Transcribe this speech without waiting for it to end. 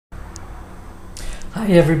Hi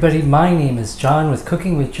everybody, my name is John with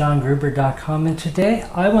cookingwithjohngruber.com, and today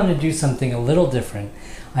I want to do something a little different.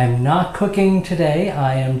 I'm not cooking today.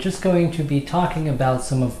 I am just going to be talking about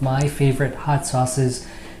some of my favorite hot sauces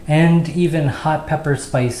and even hot pepper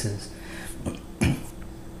spices.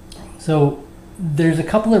 So there's a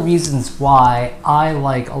couple of reasons why I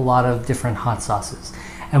like a lot of different hot sauces.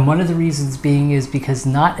 And one of the reasons being is because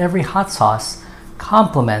not every hot sauce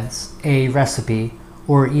complements a recipe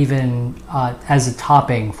or even as a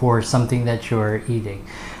topping for something that you're eating.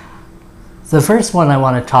 The first one I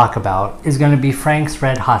want to talk about is going to be Frank's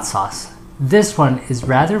Red Hot Sauce. This one is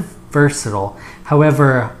rather versatile.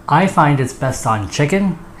 However, I find it's best on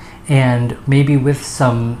chicken and maybe with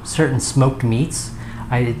some certain smoked meats.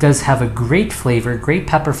 It does have a great flavor, great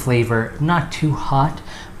pepper flavor, not too hot,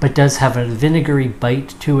 but does have a vinegary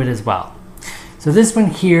bite to it as well. So this one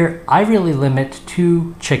here, I really limit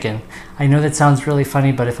to chicken. I know that sounds really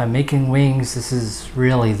funny, but if I'm making wings, this is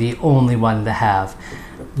really the only one to have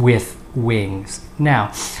with wings.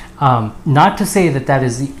 Now, not to say that that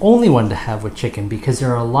is the only one to have with chicken, because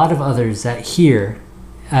there are a lot of others that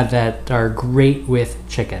that are great with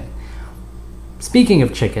chicken. Speaking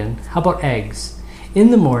of chicken, how about eggs? In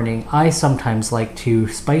the morning, I sometimes like to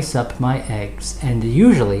spice up my eggs, and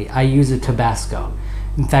usually I use a Tabasco.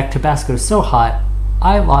 In fact, Tabasco is so hot,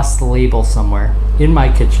 I lost the label somewhere in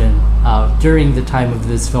my kitchen during the time of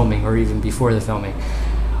this filming, or even before the filming.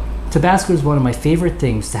 Tabasco is one of my favorite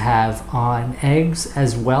things to have on eggs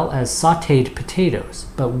as well as sauteed potatoes.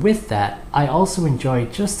 But with that, I also enjoy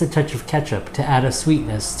just a touch of ketchup to add a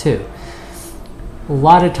sweetness too. A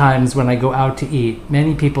lot of times when I go out to eat,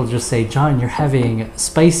 many people just say, "John, you're having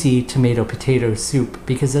spicy tomato potato soup,"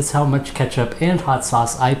 because that's how much ketchup and hot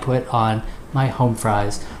sauce I put on my home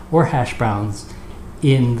fries or hash browns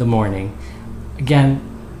in the morning. Again,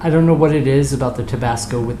 I don't know what it is about the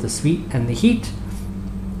Tabasco with the sweet and the heat.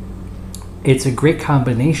 It's a great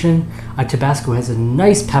combination. Tabasco has a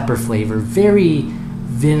nice pepper flavor, very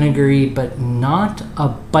vinegary, but not a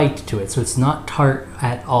bite to it. So it's not tart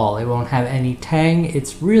at all. It won't have any tang.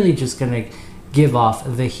 It's really just going to give off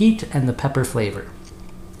the heat and the pepper flavor.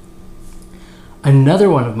 Another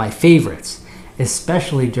one of my favorites,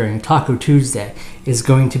 especially during Taco Tuesday, is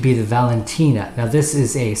going to be the Valentina. Now this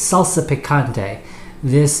is a salsa picante.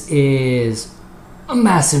 This is a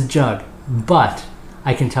massive jug, but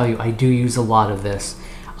I can tell you I do use a lot of this.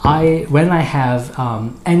 When I have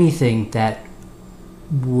anything that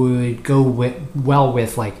would go well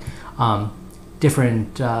with like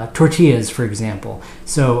different tortillas, for example,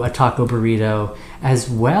 so a taco burrito, as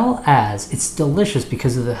well as it's delicious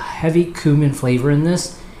because of the heavy cumin flavor in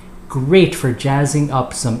this. Great for jazzing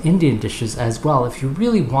up some Indian dishes as well. If you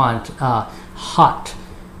really want a hot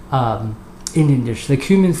Indian dish, the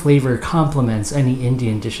cumin flavor complements any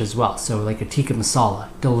Indian dish as well. So like a tikka masala,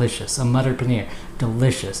 delicious. A matar paneer,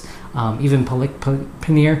 delicious. Even palak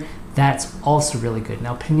paneer, that's also really good.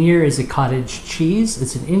 Now paneer is a cottage cheese.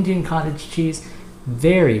 It's an Indian cottage cheese.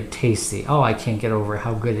 Very tasty. Oh, I can't get over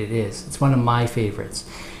how good it is. It's one of my favorites.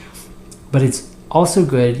 But it's also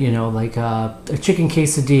good, you know, like a chicken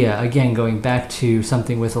quesadilla, again, going back to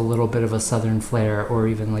something with a little bit of a southern flair, or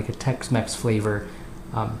even like a Tex-Mex flavor,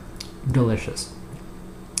 delicious.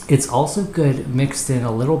 It's also good mixed in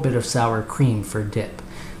a little bit of sour cream for dip.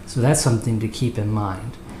 So that's something to keep in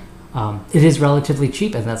mind. It is relatively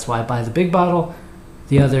cheap, and that's why I buy the big bottle.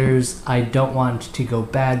 The others, I don't want to go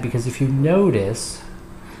bad, because if you notice,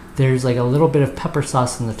 there's like a little bit of pepper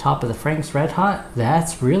sauce on the top of the Frank's Red Hot.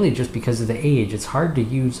 That's really just because of the age. It's hard to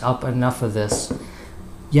use up enough of this.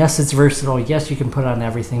 Yes, it's versatile. Yes, you can put on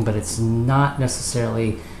everything, but it's not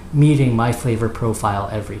necessarily meeting my flavor profile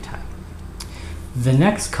every time. The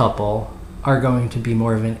next couple are going to be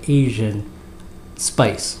more of an Asian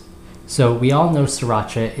spice. So we all know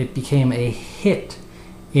sriracha. It became a hit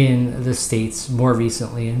in the States more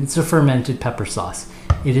recently, and it's a fermented pepper sauce.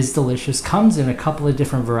 It is delicious. Comes in a couple of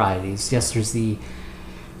different varieties. Yes, there's the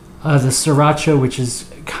sriracha, which is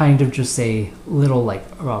kind of just a little like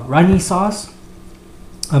runny sauce.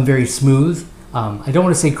 Very smooth. I don't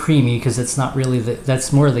want to say creamy, because it's not really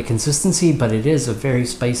that's more the consistency, but it is a very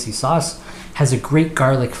spicy sauce. Has a great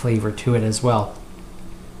garlic flavor to it as well.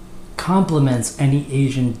 Complements any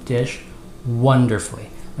Asian dish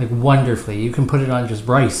wonderfully. Like wonderfully. You can put it on just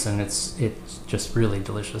rice and it's just really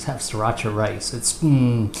delicious. Have sriracha rice. It's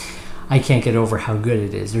I can't get over how good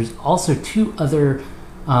it is. There's also two other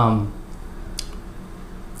I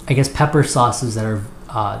guess pepper sauces that are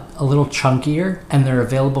a little chunkier, and they're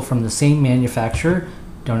available from the same manufacturer.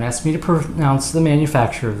 Don't ask me to pronounce the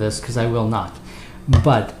manufacturer of this, because I will not.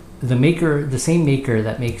 But the same maker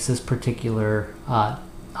that makes this particular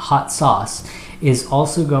hot sauce is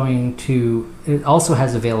also going to, it also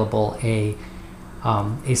has available a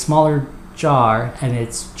smaller jar, and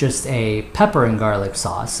it's just a pepper and garlic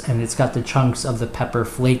sauce, and it's got the chunks of the pepper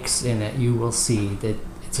flakes in it. You will see that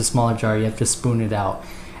it's a smaller jar, you have to spoon it out,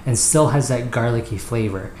 and still has that garlicky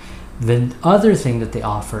flavor. The other thing that they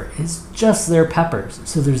offer is just their peppers,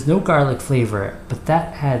 so there's no garlic flavor, but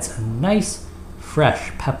that adds a nice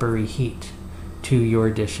fresh peppery heat to your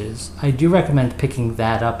dishes. I do recommend picking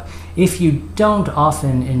that up if you don't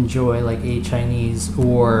often enjoy like a Chinese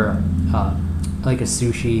or like a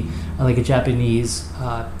sushi, or like a Japanese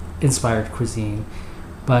inspired cuisine.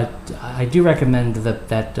 But I do recommend that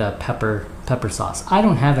pepper sauce. I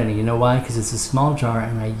don't have any, you know why? Because it's a small jar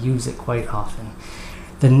and I use it quite often.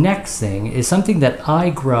 The next thing is something that I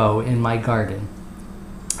grow in my garden,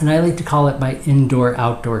 and I like to call it my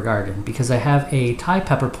indoor-outdoor garden, because I have a Thai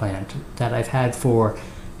pepper plant that I've had for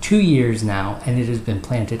 2 years now, and it has been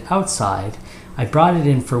planted outside. I brought it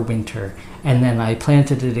in for winter, and then I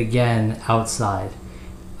planted it again outside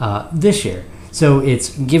this year. So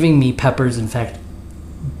it's giving me peppers, in fact,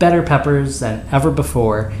 better peppers than ever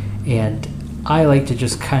before, and I like to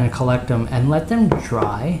just kind of collect them and let them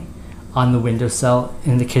dry on the windowsill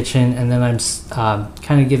in the kitchen, and then I'm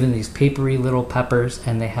kind of given these papery little peppers,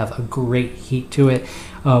 and they have a great heat to it.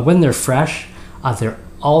 When they're fresh, they're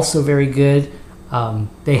also very good.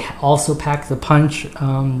 They also pack the punch,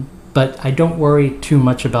 but I don't worry too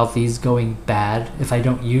much about these going bad if I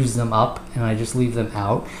don't use them up and I just leave them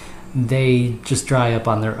out. They just dry up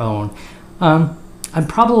on their own. I'm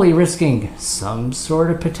probably risking some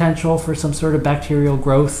sort of potential for some sort of bacterial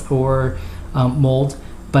growth or mold,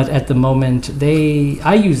 but at the moment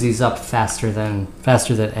I use these up faster than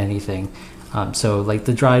anything. So like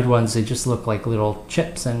the dried ones, they just look like little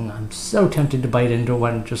chips, and I'm so tempted to bite into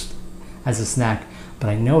one just as a snack, but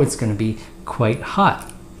I know it's going to be quite hot.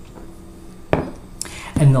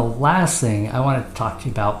 And the last thing I wanted to talk to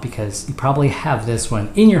you about, because you probably have this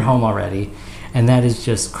one in your home already, and that is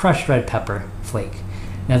just crushed red pepper flake.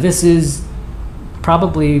 Now this is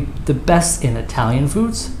probably the best in Italian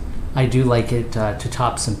foods. I do like it to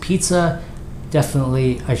top some pizza.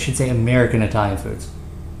 Definitely, I should say American Italian foods.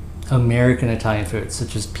 American Italian foods,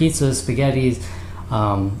 such as pizza, spaghetti,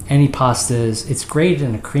 any pastas. It's great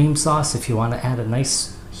in a cream sauce if you want to add a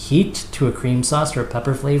nice heat to a cream sauce or a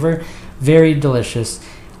pepper flavor. Very delicious.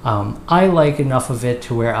 I like enough of it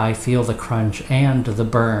to where I feel the crunch and the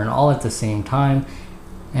burn all at the same time.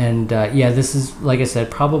 And yeah, this is, like I said,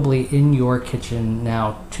 probably in your kitchen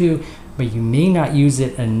now too, but you may not use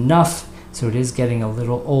it enough, so it is getting a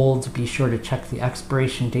little old. Be sure to check the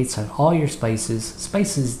expiration dates on all your spices.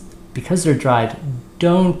 Spices, because they're dried,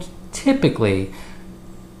 don't typically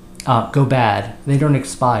go bad. They don't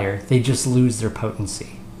expire. They just lose their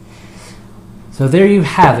potency. So there you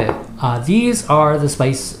have it. These are the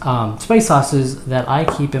spice sauces that I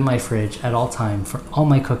keep in my fridge at all time for all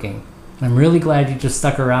my cooking. I'm really glad you just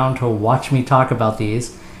stuck around to watch me talk about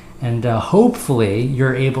these, and hopefully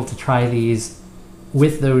you're able to try these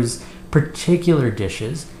with those particular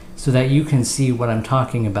dishes so that you can see what I'm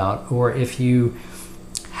talking about. Or if you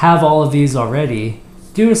have all of these already,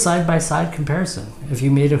 do a side-by-side comparison. If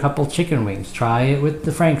you made a couple chicken wings, try it with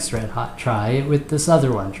the Frank's Red Hot, try it with this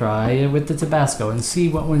other one, try it with the Tabasco, and see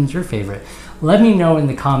what one's your favorite. Let me know in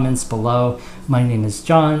the comments below. My name is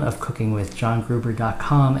John of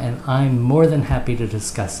cookingwithjohngruber.com, and I'm more than happy to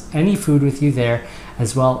discuss any food with you there,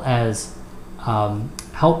 as well as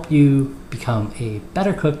help you become a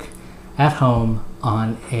better cook at home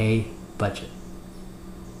on a budget.